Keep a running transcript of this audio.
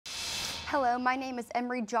Hello, my name is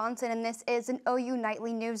Emmery Johnson, and this is an OU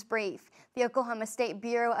Nightly News Brief. The Oklahoma State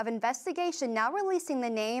Bureau of Investigation now releasing the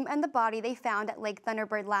name and the body they found at Lake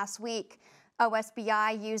Thunderbird last week.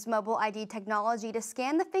 OSBI used mobile ID technology to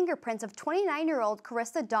scan the fingerprints of 29-year-old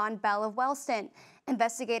Carissa Dawn Bell of Wellston.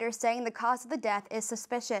 Investigators saying the cause of the death is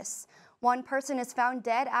suspicious. One person is found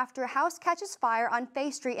dead after a house catches fire on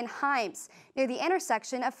Fay Street in Himes, near the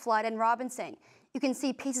intersection of Flood and Robinson. You can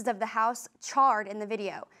see pieces of the house charred in the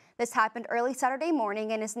video. This happened early Saturday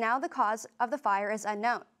morning and is now the cause of the fire is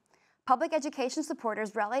unknown. Public education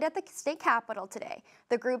supporters rallied at the state capitol today.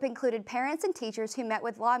 The group included parents and teachers who met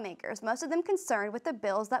with lawmakers, most of them concerned with the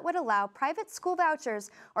bills that would allow private school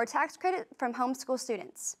vouchers or tax credit from homeschool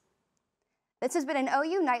students. This has been an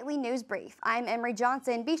OU Nightly News Brief. I'm Emmery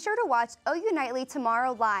Johnson. Be sure to watch OU Nightly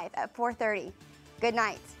tomorrow live at 4:30. Good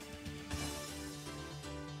night.